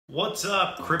What's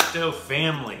up, crypto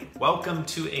family? Welcome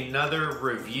to another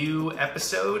review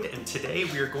episode, and today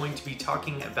we are going to be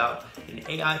talking about an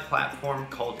AI platform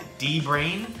called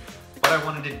Dbrain. What I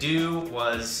wanted to do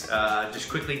was just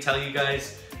quickly tell you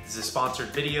guys this is a sponsored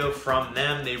video from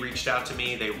them. They reached out to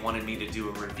me, they wanted me to do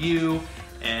a review,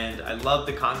 and I love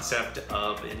the concept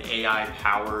of an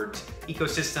AI-powered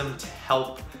ecosystem to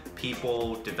help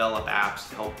people develop apps,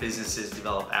 to help businesses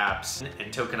develop apps,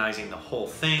 and tokenizing the whole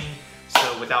thing.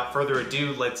 So without further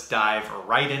ado, let's dive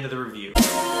right into the review.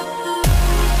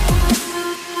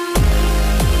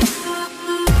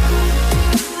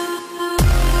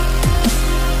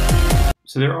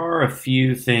 So there are a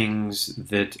few things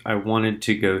that I wanted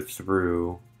to go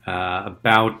through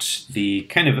about the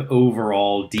kind of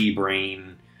overall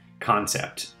Dbrain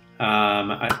concept.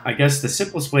 I guess the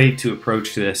simplest way to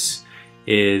approach this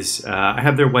is I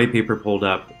have their white paper pulled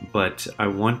up, but I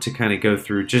want to kind of go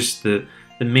through just the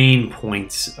main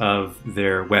points of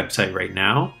their website right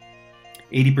now.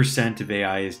 80% of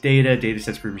AI is data. Data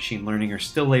sets for machine learning are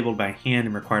still labeled by hand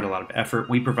and require a lot of effort.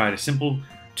 We provide a simple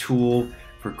tool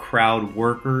for crowd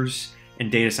workers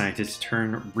and data scientists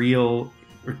to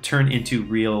turn into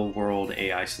real-world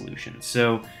AI solutions.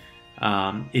 So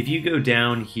if you go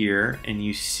down here and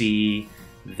you see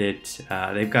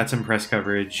that they've got some press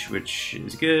coverage, which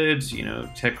is good, you know,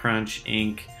 TechCrunch,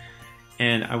 Inc.,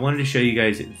 and I wanted to show you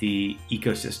guys the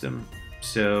ecosystem.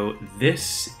 So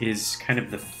this is kind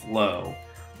of the flow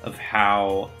of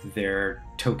how their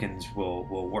tokens will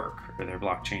work, or their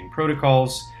blockchain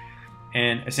protocols.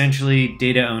 And essentially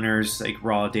data owners, like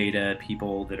raw data,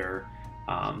 people that are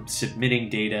submitting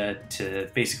data to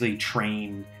basically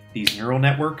train these neural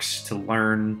networks to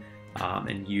learn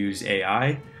and use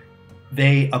AI.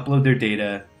 They upload their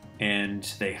data and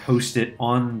they host it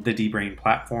on the Dbrain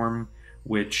platform,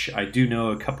 which I do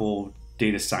know a couple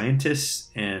data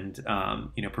scientists, and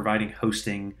you know, providing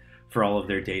hosting for all of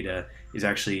their data is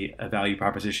actually a value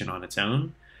proposition on its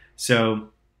own. So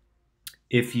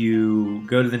if you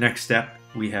go to the next step,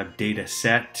 we have data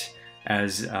set,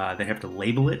 as they have to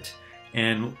label it.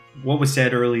 And what was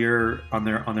said earlier on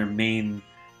their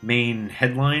main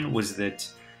headline was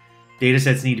that data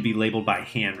sets need to be labeled by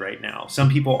hand right now.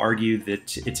 Some people argue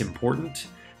that it's important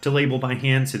to label by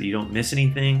hand so that you don't miss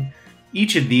anything.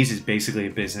 Each of these is basically a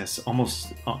business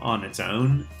almost on its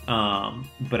own,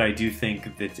 but I do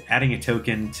think that adding a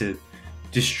token to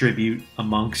distribute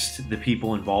amongst the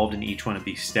people involved in each one of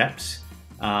these steps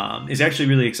is actually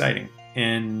really exciting.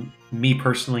 And me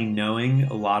personally knowing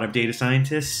a lot of data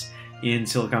scientists in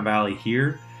Silicon Valley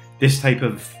here, this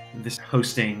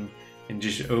hosting and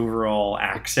just overall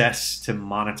access to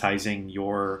monetizing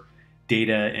your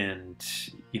data and,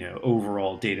 you know,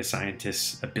 overall data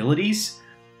scientists' abilities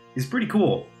is pretty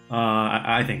cool.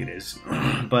 I think it is.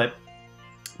 But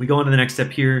we go on to the next step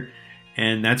here,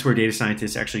 and that's where data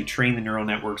scientists actually train the neural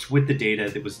networks with the data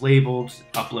that was labeled,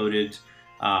 uploaded,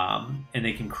 and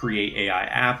they can create AI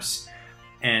apps.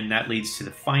 And that leads to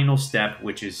the final step,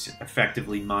 which is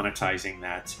effectively monetizing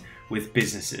that with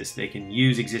businesses. They can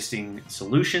use existing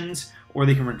solutions, or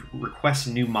they can request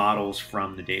new models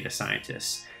from the data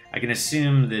scientists. I can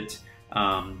assume that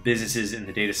businesses and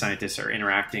the data scientists are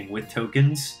interacting with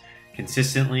tokens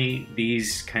consistently.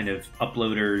 These kind of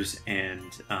uploaders and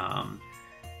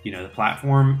you know, the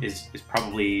platform is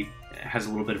probably has a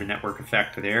little bit of a network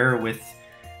effect there with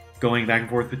going back and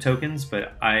forth with tokens.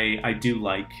 But I do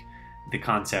like the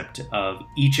concept of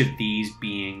each of these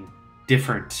being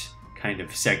different kind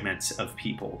of segments of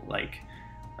people. Like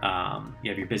you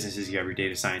have your businesses, you have your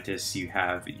data scientists, you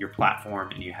have your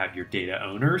platform, and you have your data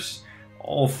owners.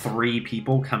 All three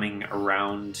people coming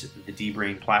around the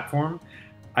Dbrain platform,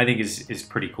 I think is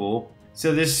pretty cool.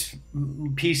 So this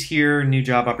piece here, new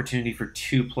job opportunity for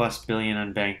 2+ billion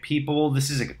unbanked people.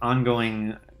 This is an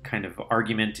ongoing kind of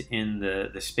argument in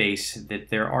the space that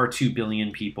there are 2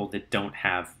 billion people that don't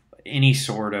have any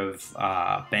sort of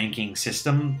banking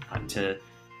system that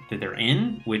they're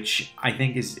in, which I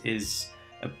think is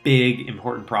a big,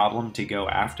 important problem to go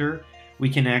after. We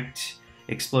connect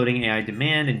exploding AI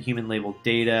demand and human-labeled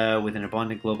data with an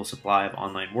abundant global supply of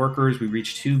online workers. We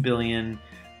reach 2 billion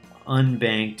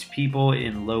unbanked people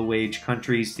in low-wage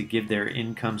countries to give their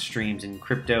income streams in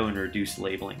crypto and reduce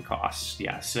labeling costs.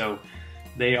 Yeah, so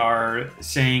they are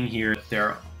saying here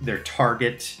their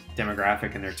target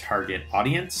demographic and their target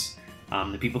audience,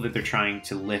 the people that they're trying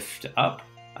to lift up,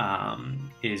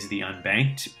 is the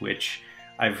unbanked, which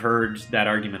I've heard that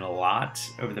argument a lot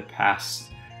over the past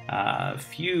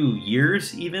few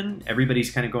years even. Everybody's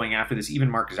kind of going after this. Even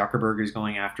Mark Zuckerberg is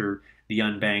going after the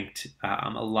unbanked. A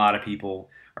lot of people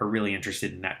are really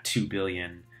interested in that 2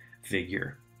 billion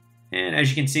figure. And as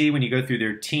you can see, when you go through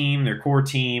their team, their core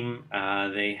team,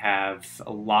 they have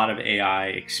a lot of AI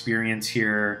experience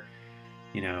here.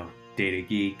 You know, Data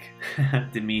Geek,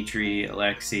 Dimitri,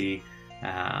 Alexei.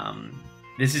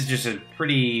 This is just a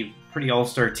pretty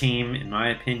all-star team, in my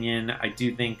opinion. I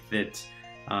do think that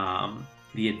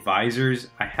the advisors,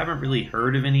 I haven't really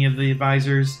heard of any of the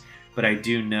advisors, but I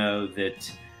do know that,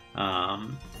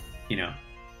 you know,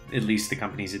 at least the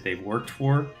companies that they've worked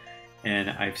for.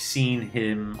 And I've seen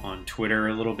him on Twitter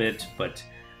a little bit, but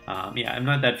yeah, I'm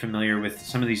not that familiar with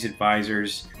some of these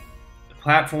advisors. The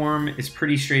platform is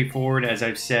pretty straightforward, as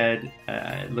I've said.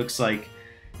 It looks like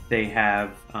they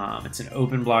have, it's an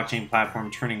open blockchain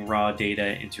platform turning raw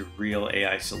data into real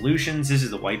AI solutions. This is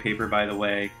the white paper, by the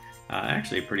way.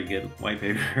 Actually a pretty good white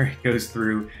paper. It goes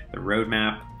through the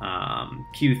roadmap.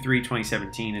 Q3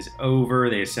 2017 is over.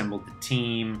 They assembled the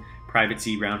team. Private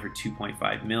seed round for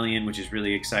 2.5 million, which is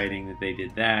really exciting that they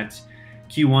did that.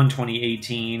 Q1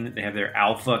 2018, they have their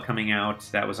alpha coming out.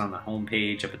 That was on the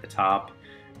homepage up at the top.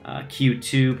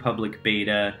 Q2 public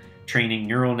beta, training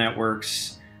neural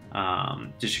networks,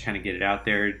 just to kind of get it out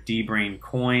there. Dbrain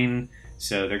coin,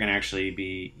 so they're going to actually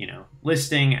be, you know,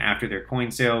 listing after their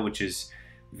coin sale, which is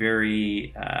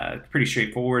very pretty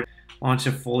straightforward. Launch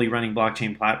a fully running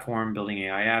blockchain platform, building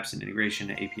AI apps and integration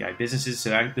to API businesses.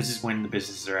 So this is when the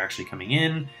businesses are actually coming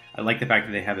in. I like the fact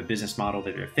that they have a business model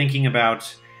that they're thinking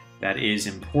about. That is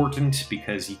important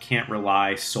because you can't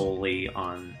rely solely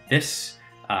on this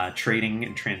trading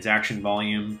and transaction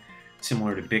volume.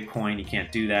 Similar to Bitcoin, you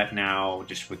can't do that now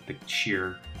just with the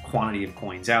sheer quantity of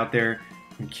coins out there.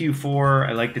 In Q4,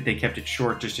 I like that they kept it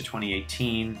short just to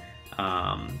 2018.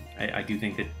 I do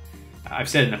think that I've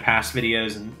said in the past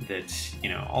videos that, you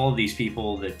know, all of these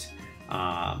people that,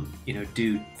 you know,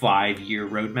 do 5-year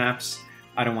roadmaps,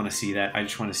 I don't want to see that. I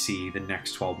just want to see the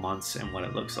next 12 months and what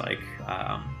it looks like.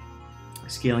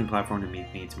 Scaling platform to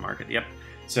meet needs market. Yep.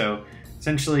 So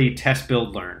essentially test,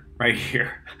 build, learn right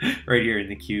here, right here in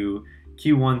the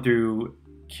Q1 through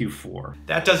Q4.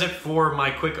 That does it for my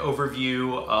quick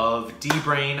overview of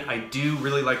Dbrain. I do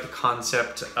really like the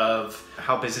concept of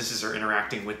how businesses are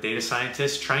interacting with data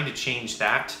scientists, trying to change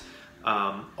that,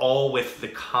 all with the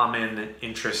common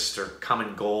interest or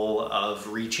common goal of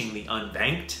reaching the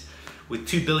unbanked. With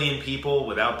 2 billion people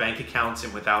without bank accounts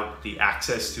and without the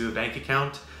access to a bank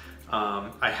account,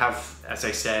 I have, as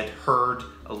I said, heard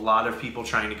a lot of people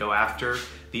trying to go after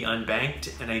the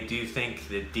unbanked, and I do think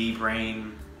that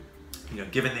Dbrain, you know,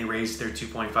 given they raised their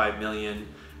 2.5 million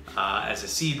as a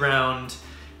seed round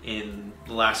in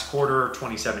the last quarter,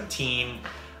 2017,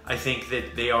 I think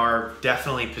that they are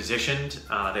definitely positioned.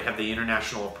 They have the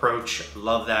international approach.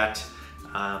 Love that.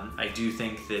 I do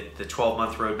think that the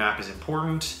 12-month roadmap is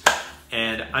important,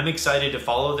 and I'm excited to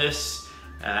follow this.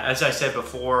 As I said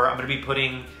before, I'm going to be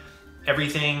putting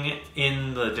everything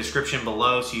in the description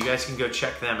below so you guys can go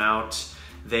check them out.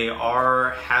 They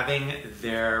are having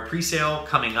their pre-sale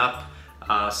coming up.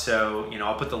 So, you know,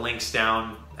 I'll put the links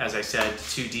down, as I said,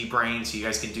 to Dbrain so you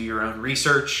guys can do your own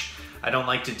research. I don't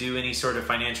like to do any sort of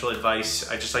financial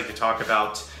advice. I just like to talk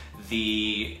about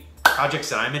the projects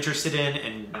that I'm interested in,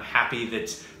 and I'm happy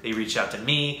that they reached out to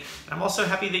me. And I'm also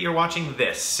happy that you're watching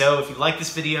this. So if you like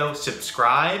this video,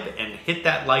 subscribe and hit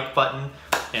that like button,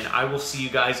 and I will see you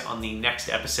guys on the next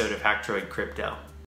episode of Hacktroid Crypto.